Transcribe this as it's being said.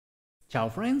Ciao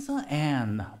friends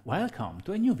and welcome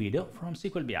to a new video from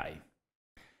SQL BI.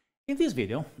 In this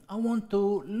video, I want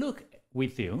to look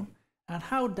with you at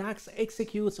how DAX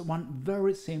executes one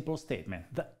very simple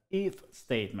statement, the if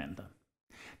statement.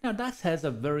 Now DAX has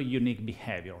a very unique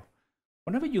behavior.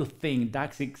 Whenever you think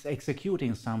DAX is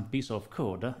executing some piece of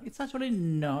code, it's actually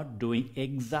not doing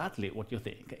exactly what you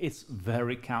think. It's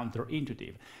very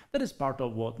counterintuitive. That is part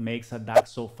of what makes a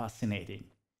DAX so fascinating.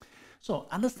 So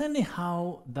understanding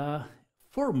how the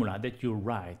formula that you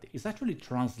write is actually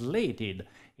translated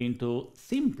into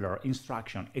simpler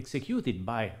instruction executed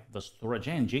by the storage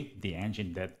engine, the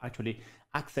engine that actually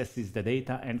accesses the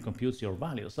data and computes your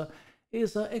values,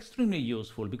 is extremely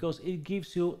useful because it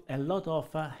gives you a lot of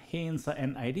hints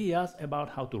and ideas about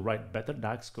how to write better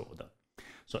DAX code.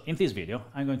 So in this video,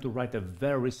 I'm going to write a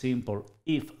very simple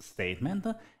if statement,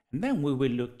 and then we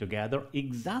will look together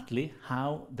exactly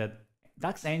how the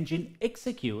DAX engine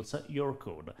executes your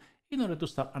code in order to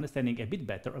start understanding a bit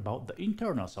better about the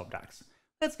internals of DAX.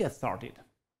 Let's get started.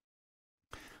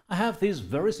 I have this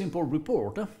very simple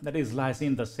report that is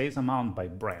slicing the sales amount by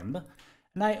brand,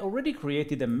 and I already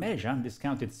created a measure,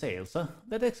 discounted sales,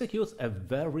 that executes a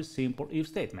very simple if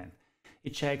statement.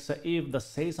 It checks if the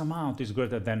sales amount is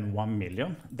greater than 1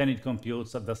 million, then it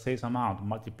computes the sales amount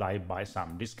multiplied by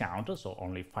some discount, so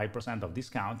only 5% of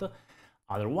discount.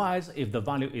 Otherwise, if the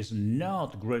value is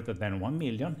not greater than 1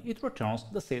 million, it returns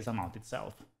the sales amount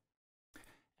itself.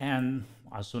 And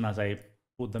as soon as I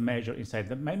put the measure inside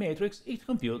my matrix, it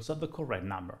computes the correct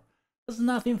number. There's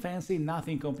nothing fancy,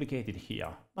 nothing complicated here.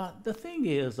 But the thing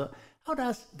is, how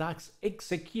does DAX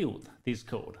execute this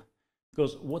code?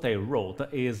 Because what I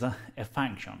wrote is a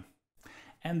function.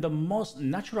 And the most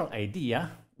natural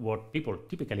idea, what people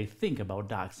typically think about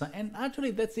DAX, and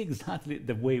actually that's exactly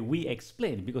the way we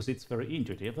explain it because it's very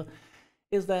intuitive,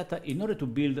 is that in order to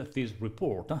build this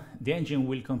report, the engine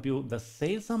will compute the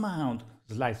sales amount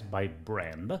sliced by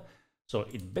brand. So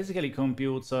it basically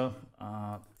computes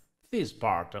this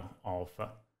part of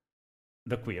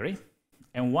the query.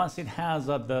 And once it has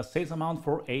the sales amount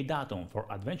for a datum for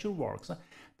AdventureWorks,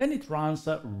 then it runs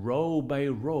row by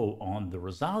row on the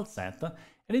result set,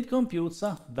 and it computes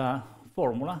the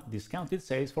formula discounted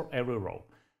sales for every row.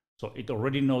 So it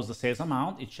already knows the sales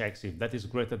amount, it checks if that is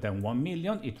greater than 1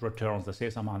 million, it returns the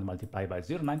sales amount multiplied by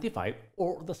 0.95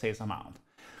 or the sales amount.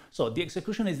 So the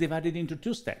execution is divided into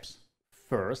two steps.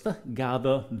 First,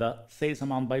 gather the sales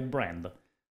amount by brand.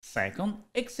 Second,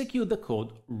 execute the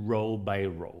code row by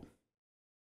row.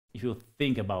 If you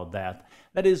think about that,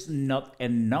 that is not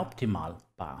an optimal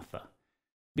path.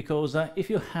 Because if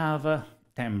you have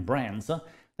 10 brands,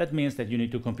 that means that you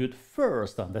need to compute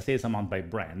first the sales amount by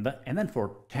brand, and then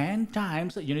for 10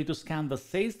 times you need to scan the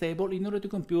sales table in order to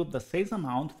compute the sales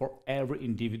amount for every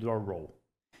individual row.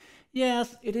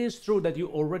 Yes, it is true that you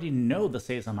already know the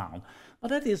sales amount, but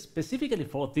that is specifically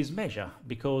for this measure,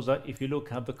 because if you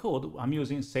look at the code, I'm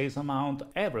using sales amount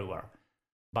everywhere.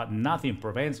 But nothing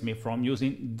prevents me from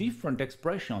using different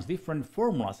expressions, different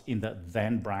formulas in the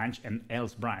then branch and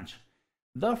else branch.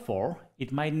 Therefore,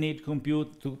 it might need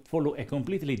compute to follow a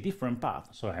completely different path.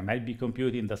 So I might be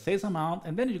computing the sales amount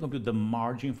and then you compute the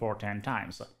margin for 10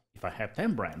 times, if I have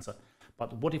 10 brands.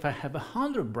 But what if I have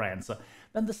 100 brands?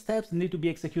 Then the steps need to be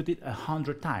executed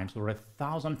 100 times or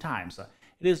 1,000 times.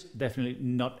 It is definitely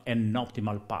not an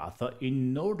optimal path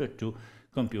in order to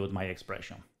compute my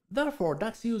expression. Therefore,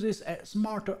 DAX uses a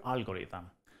smarter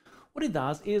algorithm. What it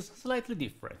does is slightly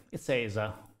different. It says,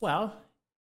 well,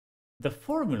 the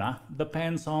formula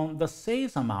depends on the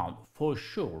sales amount for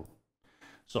sure.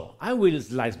 So I will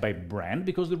slice by brand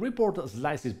because the report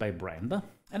slices by brand,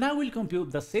 and I will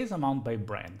compute the sales amount by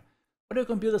brand. But I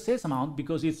compute the sales amount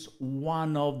because it's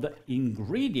one of the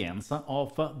ingredients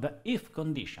of the if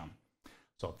condition.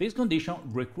 So this condition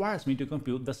requires me to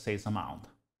compute the sales amount.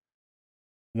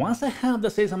 Once I have the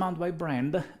sales amount by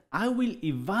brand, I will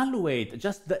evaluate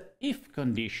just the if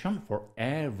condition for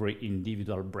every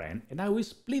individual brand, and I will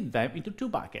split them into two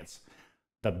buckets.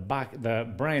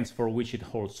 The brands for which it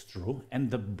holds true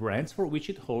and the brands for which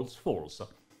it holds false.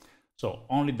 So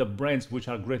only the brands which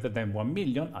are greater than 1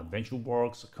 million,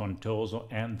 AdventureWorks, Contoso,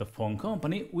 and the phone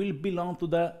company, will belong to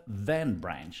the then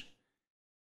branch.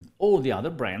 All the other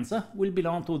brands will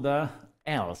belong to the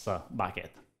else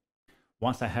bucket.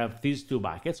 Once I have these two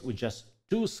buckets with just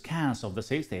two scans of the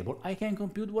sales table, I can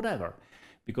compute whatever,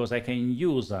 because I can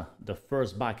use the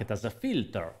first bucket as a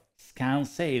filter, scan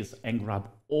sales and grab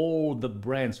all the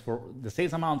brands for the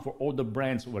sales amount for all the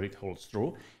brands where it holds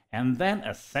true, and then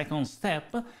a second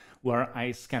step where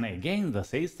I scan again the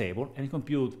sales table and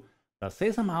compute the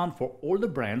sales amount for all the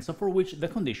brands for which the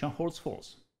condition holds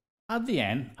false. At the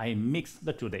end, I mix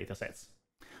the two datasets.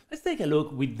 Let's take a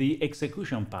look with the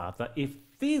execution path if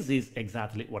this is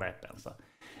exactly what happens.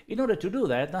 In order to do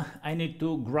that, I need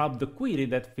to grab the query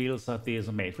that fills this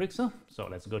matrix. So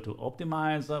let's go to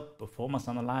Optimize, Performance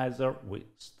Analyzer, we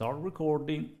start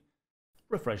recording,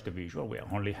 refresh the visual, we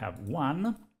only have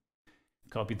one,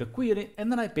 copy the query, and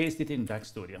then I paste it in DAX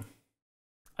Studio.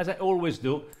 As I always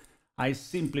do, I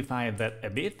simplify that a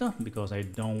bit because I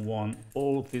don't want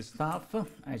all this stuff.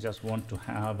 I just want to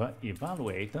have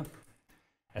evaluate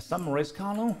a summarized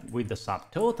column with the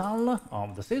subtotal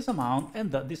of the sales amount and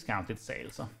the discounted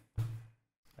sales.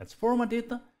 Let's format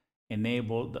it,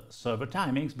 enable the server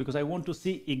timings because I want to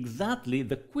see exactly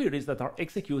the queries that are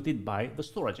executed by the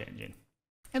storage engine.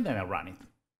 And then I run it.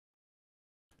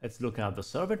 Let's look at the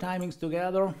server timings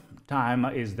together. Time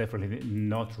is definitely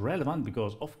not relevant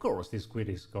because, of course, this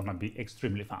query is going to be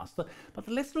extremely fast. But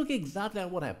let's look exactly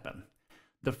at what happened.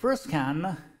 The first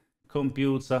scan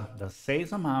computes the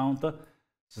sales amount,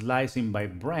 slicing by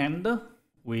brand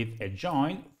with a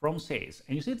join from sales.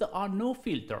 And you see there are no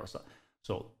filters.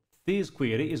 So this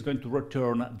query is going to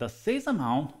return the sales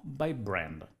amount by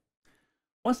brand.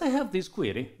 Once I have this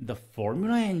query, the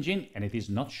formula engine, and it is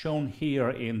not shown here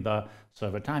in the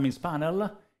server timings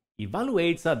panel,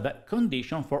 evaluates the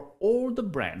condition for all the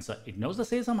brands. It knows the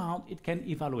sales amount, it can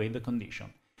evaluate the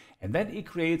condition. And then it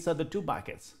creates the two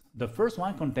buckets. The first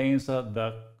one contains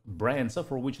the brands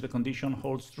for which the condition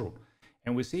holds true.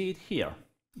 And we see it here.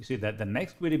 You see that the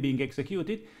next query being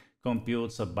executed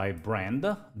computes by brand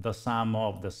the sum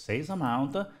of the sales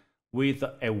amount with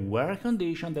a where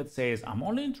condition that says I'm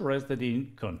only interested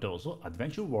in Contoso,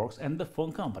 Adventure Works, and the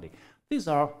phone company. These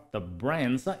are the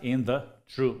brands in the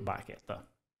true bucket.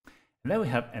 And then we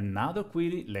have another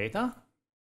query later.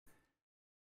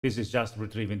 This is just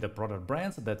retrieving the product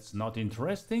brands. That's not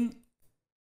interesting.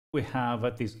 We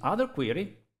have this other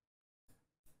query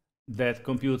that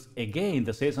computes again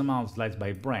the sales amount sliced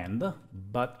by brand,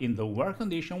 but in the where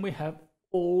condition we have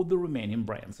all the remaining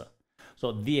brands.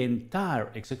 So the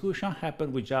entire execution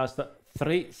happened with just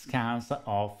 3 scans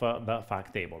of the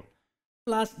fact table.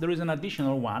 Plus there is an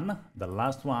additional one, the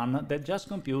last one, that just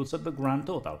computes the grand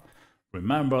total.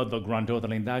 Remember, the grand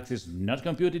total in DAX is not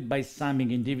computed by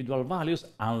summing individual values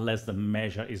unless the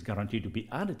measure is guaranteed to be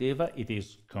additive. It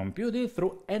is computed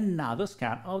through another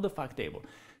scan of the fact table.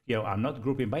 Here I'm not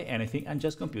grouping by anything, I'm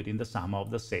just computing the sum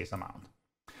of the sales amount.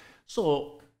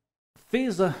 So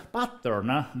this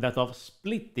pattern that of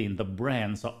splitting the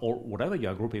brands or whatever you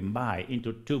are grouping by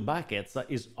into 2 buckets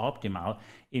is optimal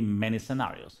in many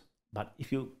scenarios. But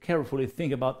if you carefully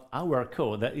think about our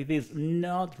code, it is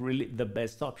not really the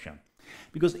best option.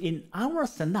 Because in our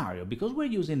scenario, because we're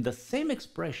using the same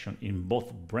expression in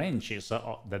both branches,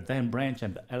 the then branch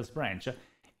and the else branch,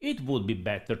 it would be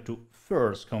better to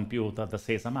first compute the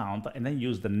sales amount and then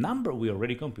use the number we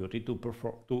already computed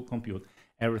to compute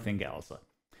everything else.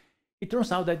 It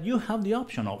turns out that you have the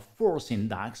option of forcing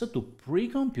DAX to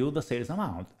pre-compute the sales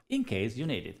amount in case you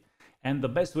need it. And the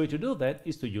best way to do that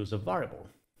is to use a variable.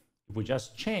 If we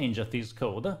just change this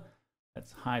code,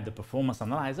 let's hide the performance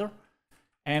analyzer,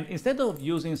 and instead of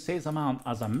using sales amount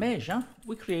as a measure,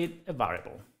 we create a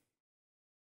variable.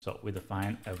 So we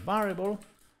define a variable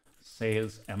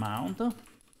sales amount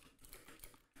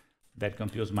that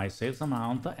computes my sales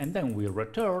amount, and then we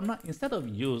return, instead of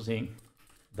using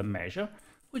the measure,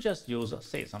 we just use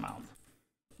sales amount,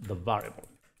 the variable.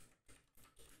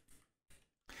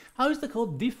 How is the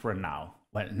code different now?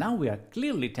 Well, now we are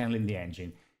clearly telling the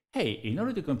engine, hey, in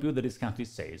order to compute the discounted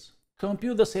sales,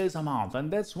 compute the sales amount,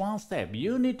 and that's one step.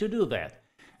 You need to do that.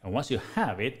 And once you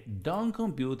have it, don't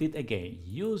compute it again.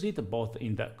 Use it both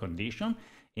in the condition,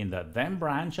 in the then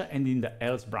branch, and in the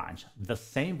else branch, the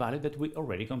same value that we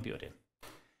already computed.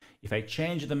 If I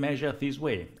change the measure this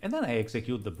way, and then I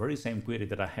execute the very same query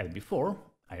that I had before,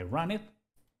 I run it.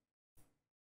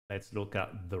 Let's look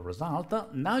at the result.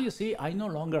 Now you see I no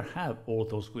longer have all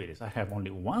those queries. I have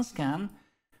only one scan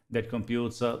that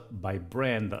computes by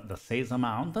brand the sales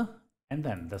amount, and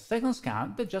then the second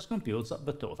scan that just computes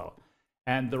the total.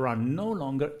 And there are no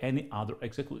longer any other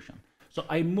execution. So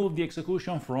I moved the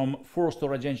execution from 4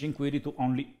 storage engine queries to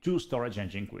only 2 storage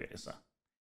engine queries.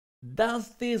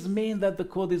 Does this mean that the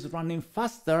code is running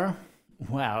faster?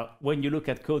 Well, when you look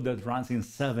at code that runs in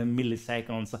 7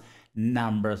 milliseconds,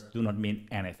 numbers do not mean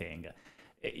anything.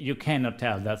 You cannot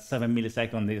tell that 7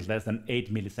 milliseconds is less than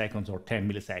 8 milliseconds or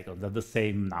 10 milliseconds. They're the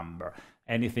same number.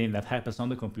 Anything that happens on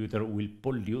the computer will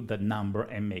pollute that number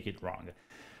and make it wrong.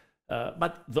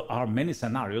 But there are many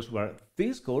scenarios where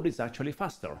this code is actually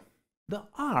faster. There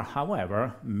are,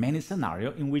 however, many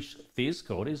scenarios in which this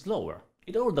code is slower.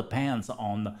 It all depends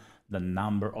on the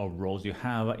number of rows you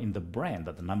have in the brand,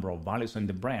 the number of values in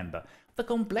the brand, the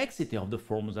complexity of the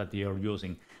formulas that you're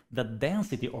using, the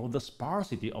density or the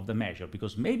sparsity of the measure,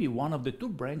 because maybe one of the two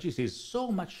branches is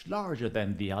so much larger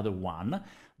than the other one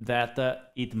that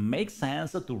it makes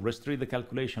sense to restrict the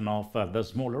calculation of the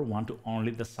smaller one to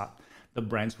only the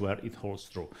branch where it holds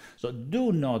true. So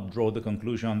do not draw the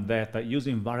conclusion that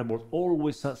using variables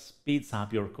always speeds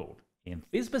up your code. In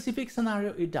this specific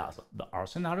scenario, it does. There are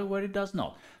scenarios where it does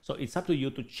not. So it's up to you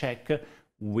to check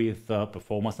with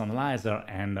Performance Analyzer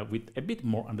and with a bit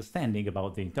more understanding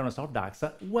about the internals of DAX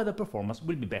whether performance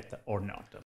will be better or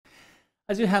not.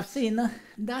 As you have seen,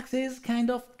 DAX is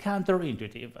kind of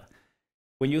counterintuitive.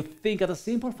 When you think of a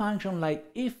simple function like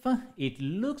if, it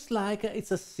looks like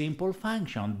it's a simple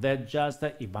function that just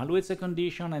evaluates a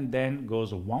condition and then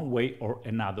goes one way or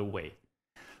another way.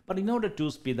 But in order to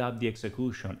speed up the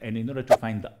execution and in order to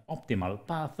find the optimal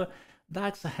path,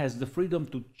 DAX has the freedom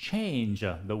to change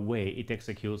the way it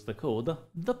executes the code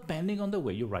depending on the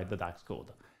way you write the DAX code.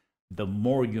 The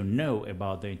more you know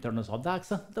about the internals of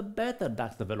DAX, the better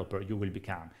DAX developer you will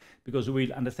become, because you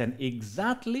will understand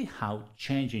exactly how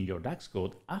changing your DAX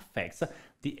code affects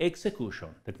the execution.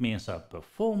 That means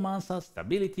performance,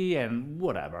 stability, and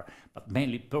whatever, but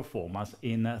mainly performance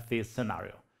in this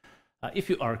scenario.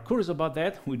 If you are curious about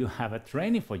that, we do have a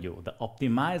training for you. The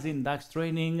Optimizing DAX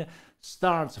training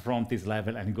starts from this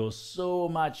level and goes so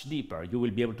much deeper. You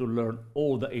will be able to learn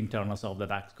all the internals of the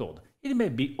DAX code. It may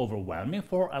be overwhelming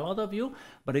for a lot of you,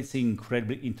 but it's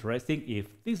incredibly interesting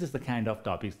if this is the kind of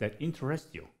topics that interest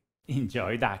you.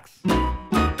 Enjoy DAX!